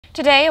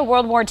Today, a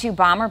World War II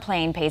bomber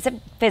plane pays a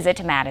visit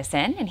to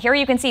Madison, and here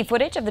you can see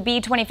footage of the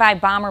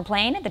B-25 bomber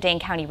plane at the Dane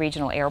County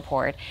Regional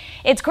Airport.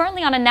 It's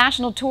currently on a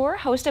national tour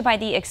hosted by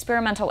the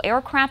Experimental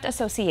Aircraft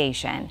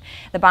Association.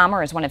 The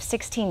bomber is one of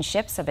 16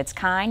 ships of its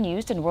kind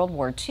used in World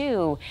War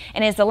II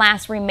and is the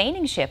last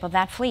remaining ship of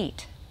that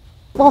fleet.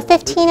 Well,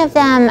 15 of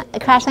them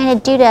crash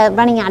landed due to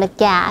running out of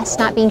gas,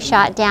 not being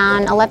shot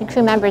down. 11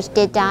 crew members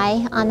did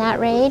die on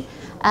that raid.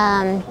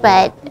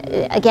 But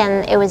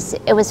again, it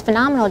was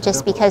phenomenal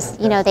just because,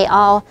 they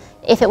all,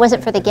 if it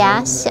wasn't for the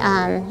gas,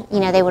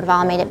 they would have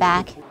all made it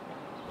back.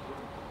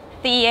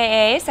 The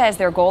EAA says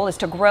their goal is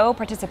to grow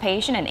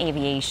participation in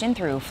aviation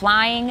through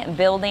flying,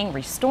 building,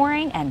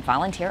 restoring, and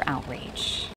volunteer outreach.